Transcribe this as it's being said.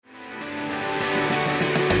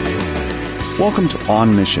Welcome to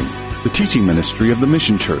On Mission, the teaching ministry of the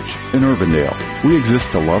Mission Church in Urbandale. We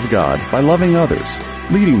exist to love God by loving others,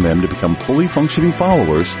 leading them to become fully functioning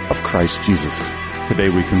followers of Christ Jesus. Today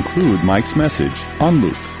we conclude Mike's message on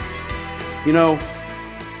Luke. You know,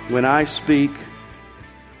 when I speak,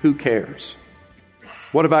 who cares?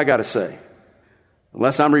 What have I got to say?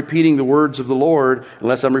 Unless I'm repeating the words of the Lord,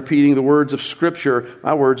 unless I'm repeating the words of Scripture,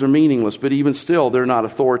 my words are meaningless. But even still, they're not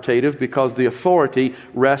authoritative because the authority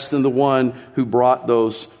rests in the one who brought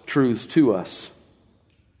those truths to us.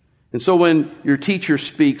 And so when your teacher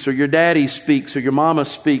speaks, or your daddy speaks, or your mama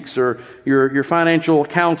speaks, or your financial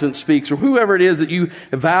accountant speaks, or whoever it is that you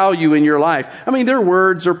value in your life, I mean, their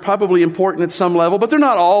words are probably important at some level, but they're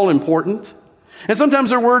not all important. And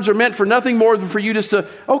sometimes their words are meant for nothing more than for you just to,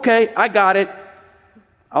 okay, I got it.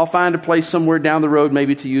 I'll find a place somewhere down the road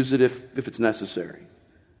maybe to use it if it's necessary.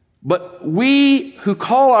 But we who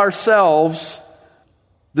call ourselves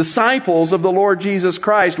disciples of the Lord Jesus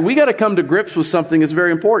Christ, we got to come to grips with something that's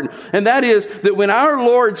very important. And that is that when our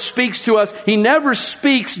Lord speaks to us, He never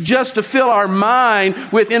speaks just to fill our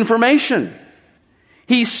mind with information.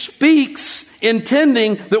 He speaks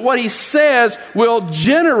intending that what He says will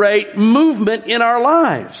generate movement in our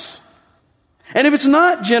lives. And if it's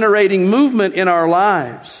not generating movement in our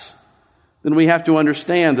lives, then we have to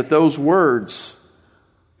understand that those words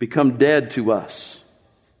become dead to us.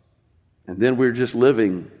 And then we're just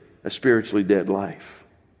living a spiritually dead life.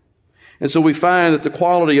 And so we find that the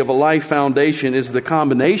quality of a life foundation is the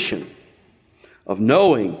combination of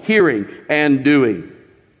knowing, hearing, and doing.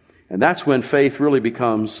 And that's when faith really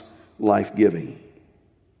becomes life-giving.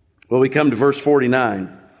 Well, we come to verse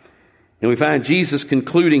 49. And we find Jesus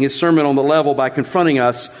concluding His sermon on the level by confronting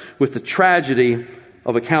us with the tragedy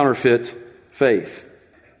of a counterfeit faith.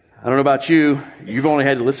 I don't know about you. You've only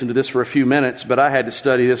had to listen to this for a few minutes, but I had to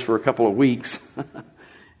study this for a couple of weeks. And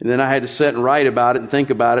then I had to sit and write about it and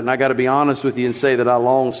think about it. And I got to be honest with you and say that I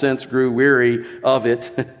long since grew weary of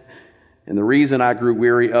it. And the reason I grew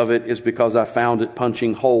weary of it is because I found it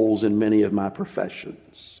punching holes in many of my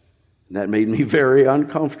professions. And that made me very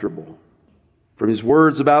uncomfortable. From His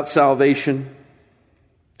words about salvation,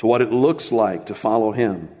 to what it looks like to follow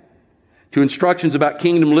Him, to instructions about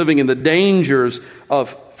kingdom living and the dangers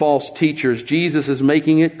of false teachers, Jesus is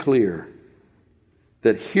making it clear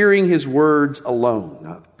that hearing His words alone,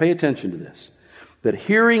 now pay attention to this, that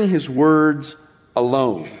hearing His words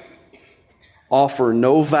alone offer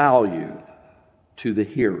no value to the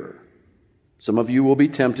hearer. Some of you will be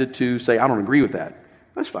tempted to say, I don't agree with that.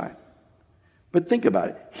 That's fine. But think about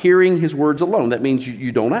it. Hearing His words alone, that means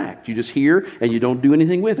you don't act. You just hear and you don't do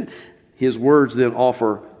anything with it. His words then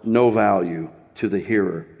offer no value to the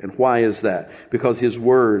hearer. And why is that? Because His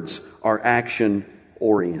words are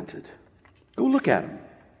action-oriented. Go look at them.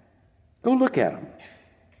 Go look at them.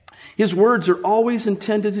 His words are always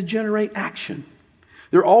intended to generate action.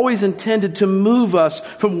 They're always intended to move us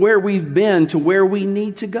from where we've been to where we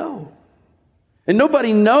need to go. And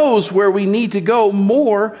nobody knows where we need to go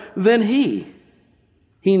more than He.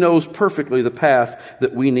 He knows perfectly the path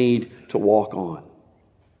that we need to walk on.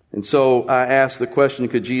 And so I ask the question,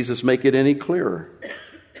 could Jesus make it any clearer?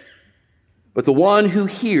 But the one who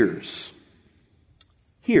hears.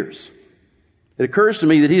 It occurs to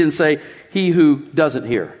me that He didn't say, he who doesn't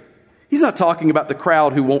hear. He's not talking about the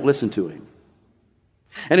crowd who won't listen to Him.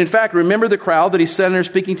 And in fact, remember the crowd that He's sitting there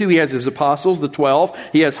speaking to? He has His apostles, the 12.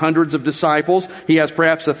 He has hundreds of disciples. He has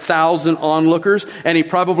perhaps 1,000 onlookers. And He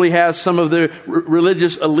probably has some of the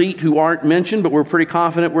religious elite who aren't mentioned, but we're pretty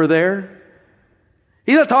confident we're there.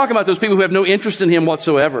 He's not talking about those people who have no interest in Him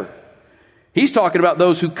whatsoever. He's talking about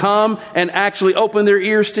those who come and actually open their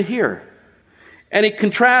ears to hear. And He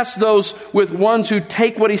contrasts those with ones who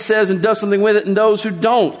take what He says and does something with it and those who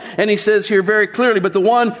don't. And He says here very clearly, but the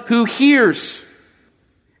one who hears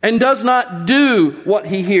and does not do what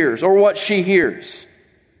he hears or what she hears.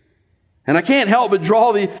 And I can't help but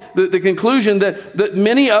draw the conclusion that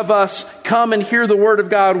many of us come and hear the Word of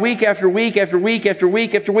God week after week after week after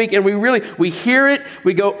week after week, and we hear it,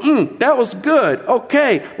 we go, that was good,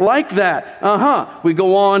 okay, like that, We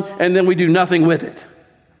go on, and then we do nothing with it.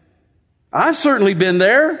 I've certainly been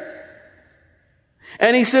there.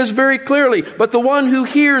 And He says very clearly, but the one who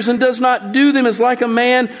hears and does not do them is like a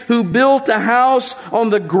man who built a house on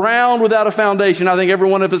the ground without a foundation. I think every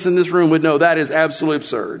one of us in this room would know that is absolutely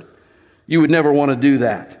absurd. You would never want to do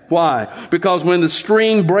that. Why? Because when the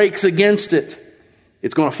stream breaks against it,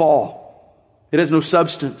 it's going to fall. It has no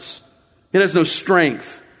substance. It has no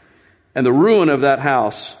strength. And the ruin of that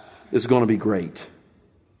house is going to be great.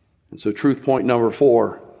 And so truth point number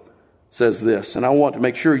 4 says this, and I want to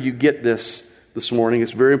make sure you get this morning.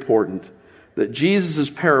 It's very important. that Jesus'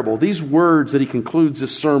 parable, these words that he concludes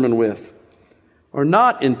this sermon with, are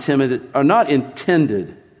not intended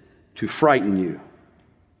to frighten you.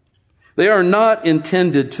 They are not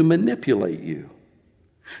intended to manipulate you.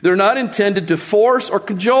 They're not intended to force or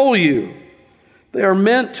cajole you. They are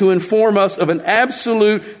meant to inform us of an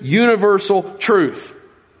absolute universal truth.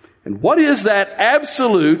 And what is that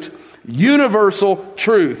absolute universal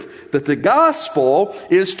truth? That the gospel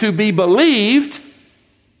is to be believed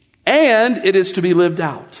and it is to be lived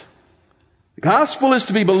out. The gospel is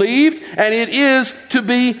to be believed and it is to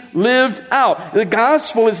be lived out. The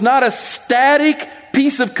gospel is not a static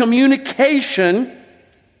piece of communication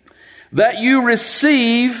that you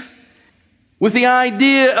receive with the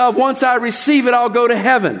idea of once I receive it, I'll go to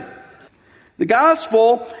heaven. The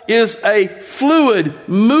gospel is a fluid,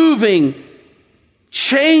 moving,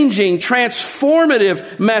 changing,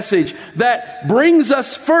 transformative message that brings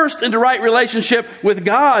us first into right relationship with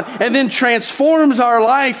God and then transforms our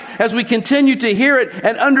life as we continue to hear it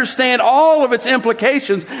and understand all of its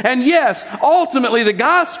implications. And yes, ultimately the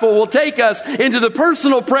gospel will take us into the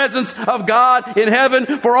personal presence of God in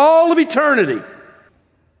heaven for all of eternity.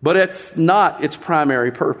 But it's not its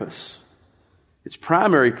primary purpose. Its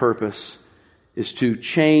primary purpose is to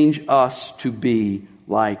change us to be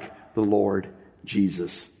like the Lord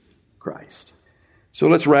Jesus Christ. So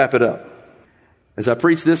let's wrap it up. As I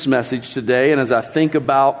preach this message today and as I think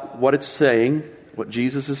about what it's saying, what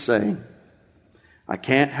Jesus is saying, I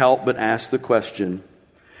can't help but ask the question,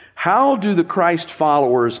 how do the Christ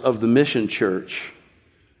followers of the mission church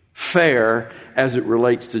fare as it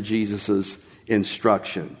relates to Jesus'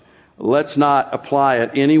 instruction? Let's not apply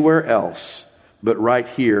it anywhere else but right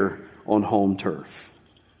here on home turf,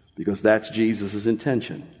 because that's Jesus'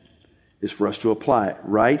 intention, is for us to apply it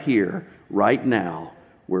right here, right now,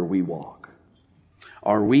 where we walk.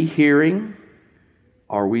 Are we hearing?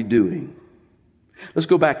 Are we doing? Let's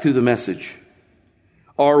go back through the message.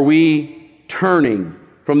 Are we turning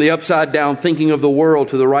from the upside down thinking of the world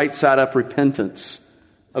to the right side up repentance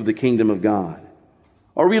of the kingdom of God?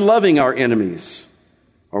 Are we loving our enemies?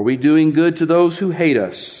 Are we doing good to those who hate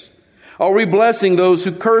us? Are we blessing those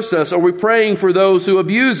who curse us? Are we praying for those who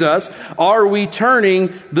abuse us? Are we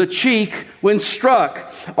turning the cheek when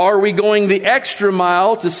struck? Are we going the extra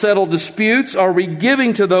mile to settle disputes? Are we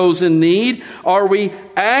giving to those in need? Are we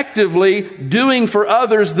actively doing for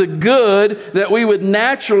others the good that we would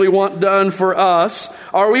naturally want done for us?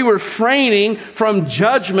 Are we refraining from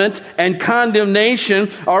judgment and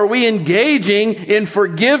condemnation? Are we engaging in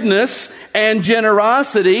forgiveness and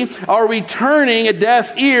generosity? Are we turning a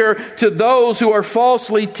deaf ear to those who are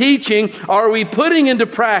falsely teaching? Are we putting into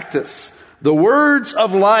practice the words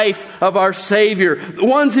of life of our Savior, the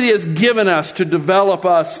ones that He has given us to develop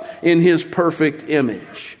us in His perfect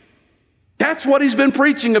image? That's what He's been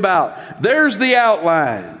preaching about. There's the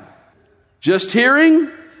outline. Just hearing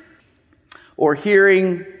or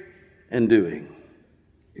hearing and doing.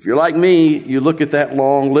 If you're like me, you look at that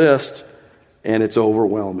long list and it's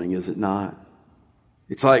overwhelming, is it not?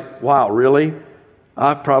 It's like, wow, really?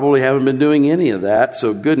 I probably haven't been doing any of that.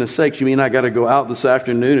 So goodness sakes, you mean I got to go out this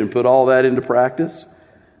afternoon and put all that into practice?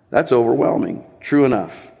 That's overwhelming. True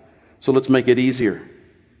enough. So let's make it easier.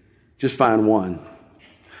 Just find one.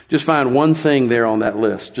 Just find one thing there on that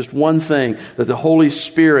list. Just one thing that the Holy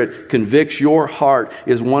Spirit convicts your heart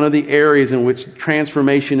is one of the areas in which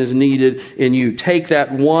transformation is needed in you. Take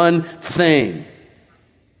that one thing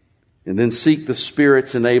and then seek the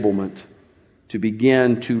Spirit's enablement to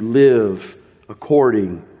begin to live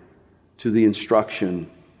according to the instruction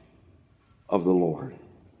of the Lord.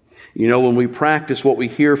 You know, when we practice what we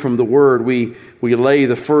hear from the Word, we lay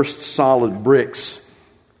the first solid bricks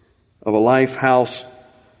of a life house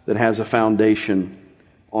that has a foundation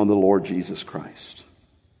on the Lord Jesus Christ.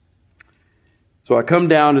 So I come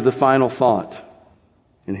down to the final thought,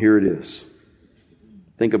 and here it is.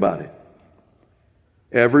 Think about it.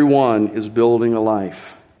 Everyone is building a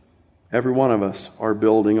life. Every one of us are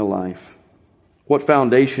building a life. What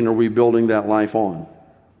foundation are we building that life on?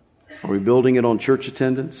 Are we building it on church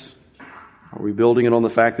attendance? Are we building it on the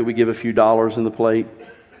fact that we give a few dollars in the plate?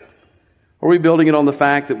 Are we building it on the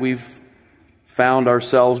fact that we've found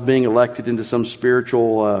ourselves being elected into some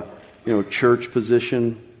spiritual, church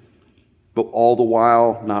position, but all the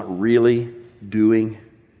while not really doing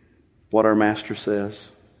what our Master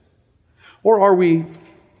says? Or are we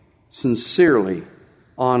sincerely,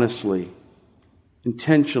 honestly,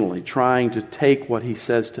 intentionally trying to take what He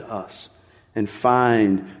says to us and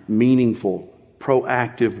find meaningful,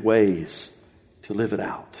 proactive ways to live it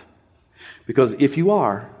out? Because if you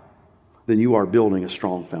are, then you are building a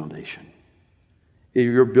strong foundation.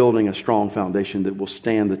 You're building a strong foundation that will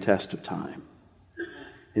stand the test of time.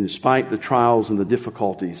 And despite the trials and the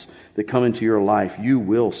difficulties that come into your life, you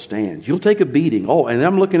will stand. You'll take a beating. Oh, and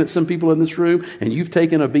I'm looking at some people in this room, and you've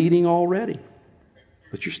taken a beating already.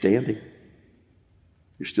 But you're standing.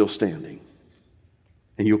 You're still standing.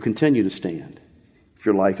 And you'll continue to stand if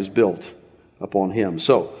your life is built upon Him.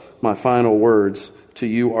 So, my final words to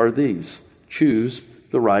you are these. Choose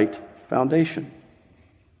the right foundation.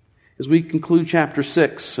 As we conclude chapter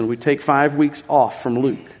 6 and we take 5 weeks off from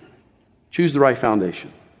Luke, choose the right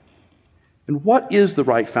foundation. And what is the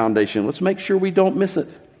right foundation? Let's make sure we don't miss it.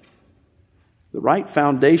 The right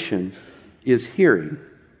foundation is hearing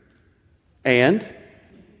and,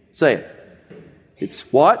 say it.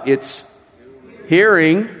 It's what? It's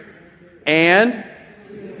hearing and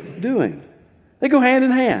doing. They go hand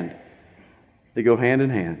in hand. They go hand in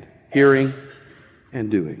hand. Hearing and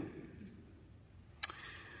doing.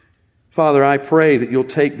 Father, I pray that you'll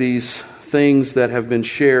take these things that have been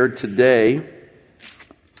shared today,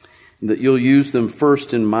 and that you'll use them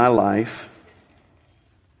first in my life,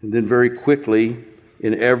 and then very quickly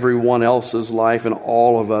in everyone else's life and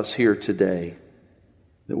all of us here today.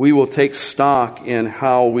 That we will take stock in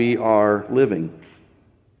how we are living.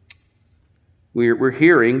 We're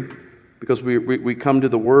hearing because we come to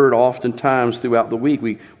the Word oftentimes throughout the week.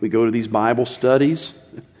 We go to these Bible studies.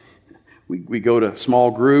 We go to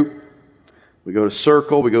small group. We go to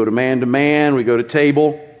circle, we go to man, we go to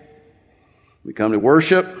table. We come to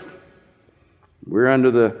worship. We're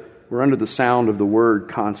under the sound of the Word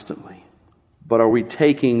constantly. But are we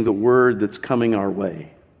taking the Word that's coming our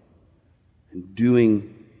way and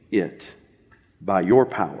doing it by your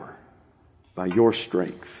power, by your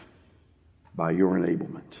strength, by your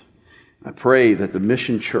enablement? I pray that the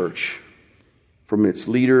Mission Church, from its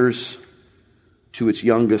leaders to its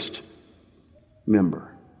youngest member,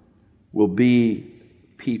 will be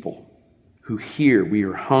people who hear. We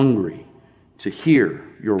are hungry to hear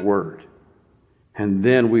your word. And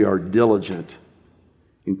then we are diligent,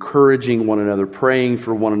 encouraging one another, praying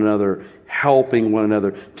for one another, helping one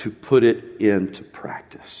another to put it into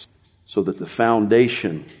practice so that the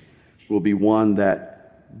foundation will be one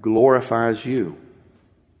that glorifies you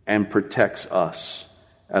and protects us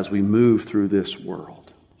as we move through this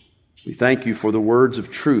world. We thank you for the words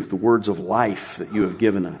of truth, the words of life that you have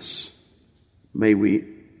given us. May we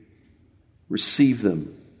receive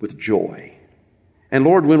them with joy. And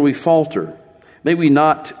Lord, when we falter, may we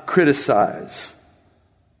not criticize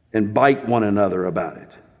and bite one another about it,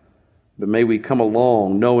 but may we come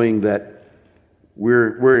along knowing that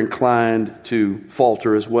we're inclined to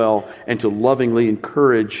falter as well, and to lovingly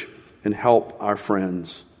encourage and help our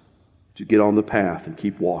friends to get on the path and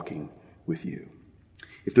keep walking with you.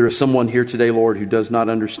 If there is someone here today, Lord, who does not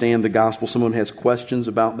understand the gospel, someone has questions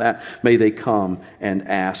about that, may they come and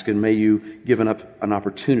ask, and may you give an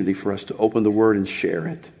opportunity for us to open the Word and share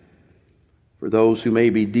it. For those who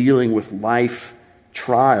may be dealing with life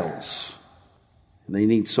trials, and they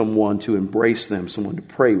need someone to embrace them, someone to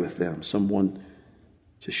pray with them, someone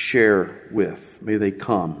to share with, may they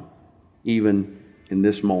come even in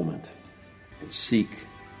this moment and seek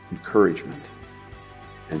encouragement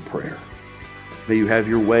and prayer. May you have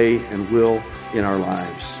your way and will in our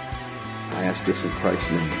lives. I ask this in Christ's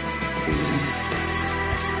name.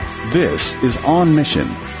 Amen. This is On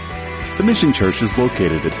Mission. The Mission Church is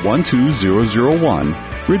located at 12001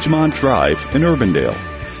 Ridgemont Drive in Urbandale.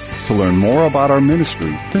 To learn more about our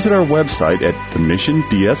ministry, visit our website at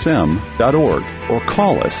themissiondsm.org or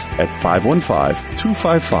call us at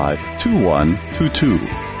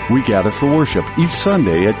 515-255-2122. We gather for worship each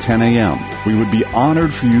Sunday at 10 a.m. We would be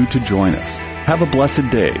honored for you to join us. Have a blessed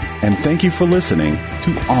day, and thank you for listening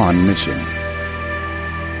to On Mission.